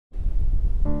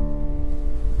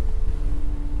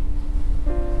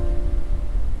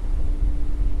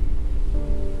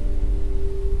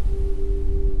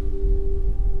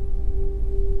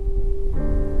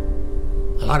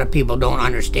lot of people don't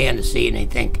understand the sea, and they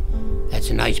think that's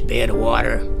a nice bed of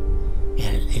water,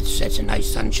 and it's a nice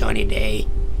sunshiny day.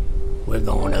 We're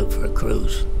going out for a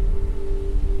cruise.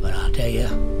 But I'll tell you,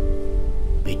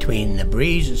 between the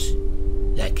breezes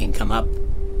that can come up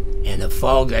and the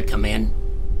fog that come in,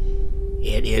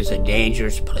 it is a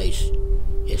dangerous place.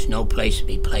 It's no place to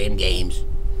be playing games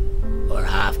or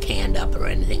half canned up or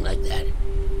anything like that.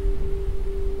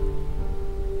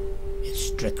 It's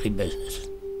strictly business.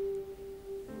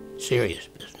 Serious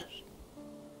business.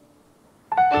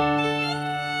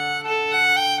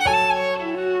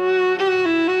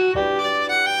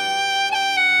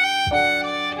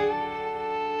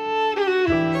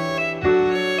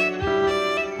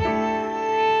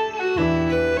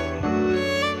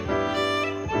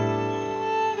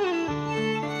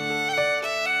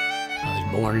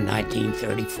 Born in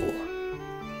 1934.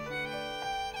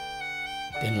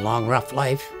 Been a long, rough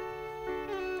life,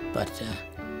 but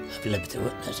I've lived through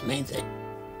it. That's the main thing.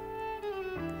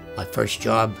 My first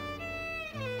job,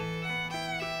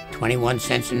 21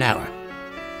 cents an hour.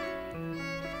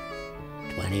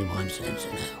 21 cents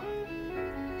an hour.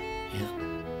 Yeah.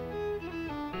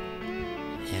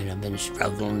 And I've been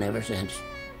struggling ever since.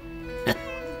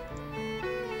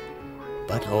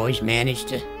 But always managed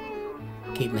to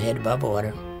keep my head above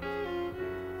water.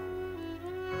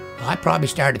 Well, I probably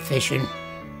started fishing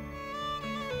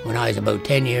when I was about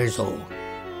 10 years old.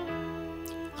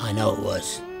 I know it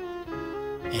was.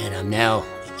 And I'll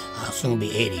soon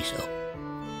be 80, so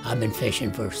I've been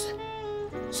fishing for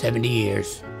 70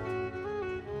 years.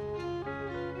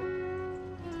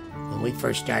 When we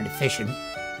first started fishing,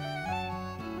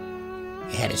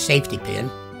 you had a safety pin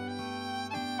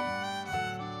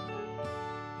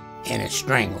and a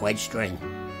string, white string,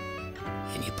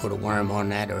 and you put a worm on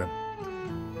that or a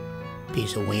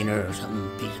piece of wiener or something,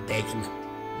 a piece of bacon,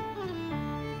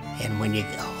 and when you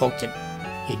hooked it,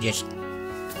 you just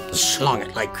slung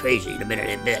it like crazy the minute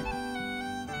it bit,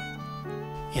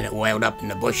 and it wound up in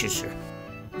the bushes,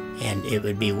 and it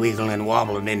would be wiggling and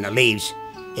wobbling in the leaves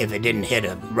if it didn't hit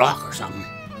a rock or something,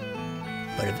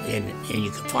 but and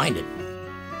you could find it,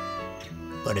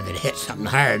 but if it hit something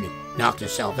hard, it knocked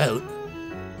itself out,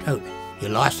 you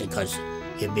lost it because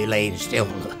you'd be laying still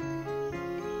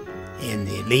in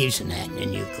the leaves and that,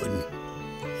 and you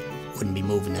wouldn't be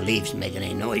moving the leaves and making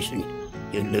any noise, and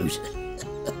you'd lose it.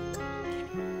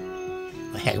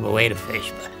 A heck of a way to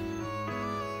fish, but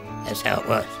that's how it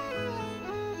was.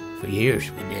 For years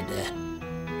we did that.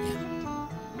 Yeah.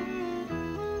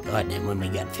 God, and then when we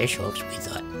got fish hooks, we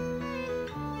thought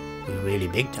we were really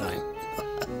big time.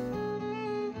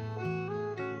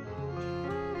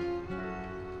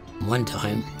 One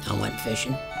time I went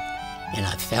fishing and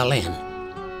I fell in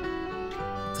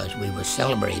because we were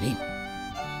celebrating.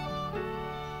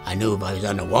 I knew if I was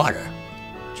underwater,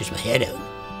 just my head out,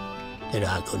 that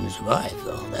I couldn't survive.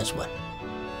 So that's what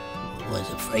was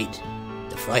the fright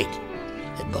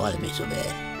that bothered me so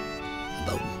bad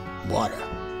about water.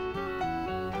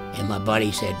 And my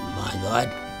buddy said, "My God,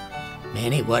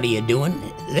 Manny, what are you doing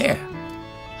there?"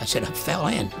 I said, "I fell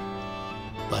in."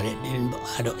 But it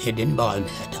didn't bother me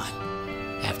that time.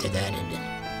 After that,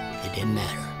 it didn't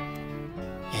matter.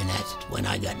 And that's when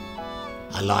I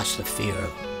lost the fear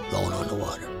of going on the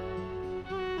water.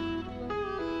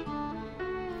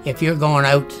 If you're going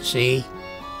out to sea,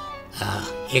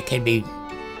 it can be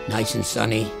nice and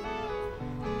sunny.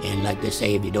 And like they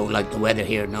say, if you don't like the weather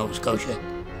here in Nova Scotia,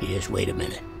 you just wait a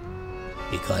minute.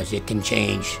 Because it can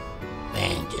change,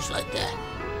 bang, just like that.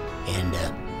 And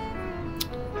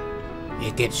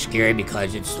it gets scary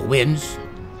because it's the winds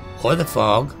or the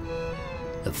fog.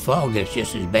 The fog is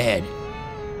just as bad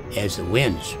as the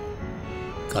winds,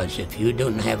 because if you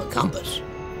don't have a compass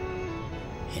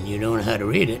and you don't know how to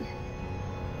read it,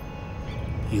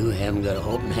 you haven't got a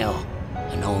hope in hell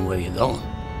of knowing where you're going.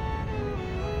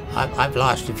 I've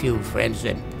lost a few friends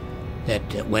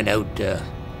that went out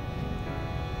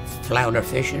flounder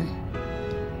fishing,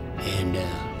 and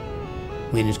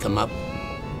winds come up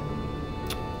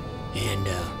and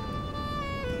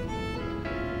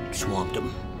swamped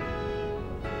them,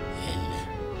 and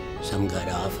some got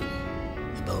off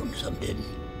the boat and some didn't.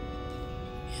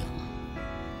 Yeah.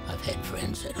 I've had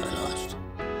friends that I lost.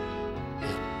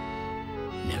 Yeah.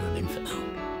 Never been found.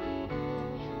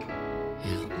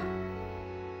 Yeah.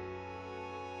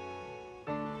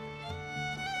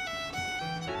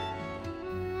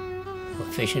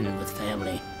 Well, fishing with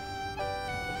family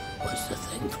was the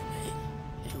thing for me.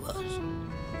 It was.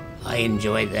 I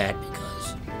enjoyed that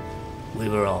because we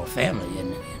were all family,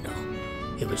 and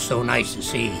it was so nice to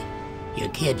see your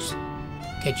kids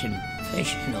catching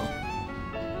fish,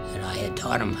 that I had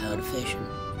taught them how to fish, and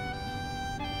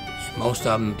And most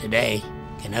of them today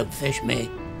can outfish me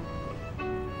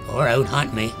or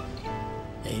out-hunt me.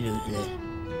 They do that.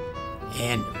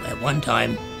 And at one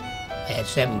time, I had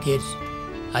 7 kids.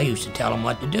 I used to tell them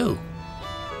what to do.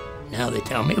 Now they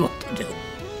tell me what to do.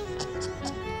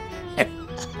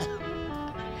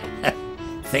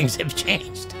 Things have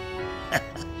changed.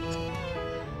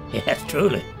 Yes,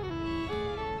 truly.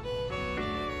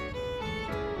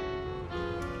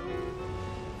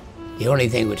 The only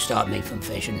thing would stop me from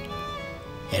fishing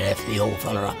is if the old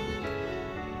fella up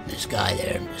in the sky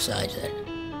there decides that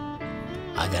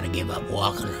I gotta give up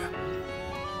walking, or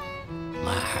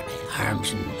my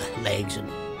arms and legs and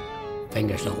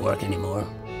fingers don't work anymore,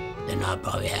 then I'll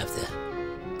probably have to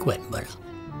quit. But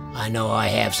I know I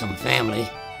have some family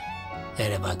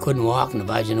that if I couldn't walk and if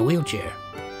I was in a wheelchair,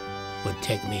 would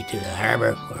take me to the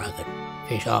harbor where I could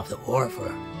fish off the wharf,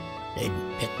 or they'd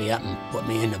pick me up and put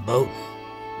me in the boat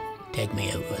and take me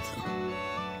out with them.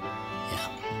 Yeah,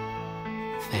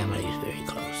 family is very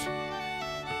close.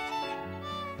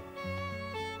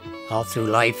 All through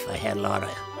life, I had a lot of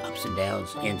ups and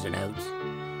downs, ins and outs.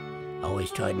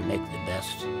 Always tried to make the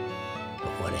best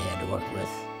of what I had to work with,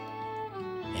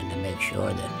 and to make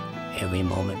sure that every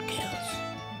moment counts.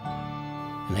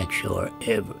 Make sure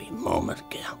every moment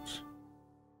counts.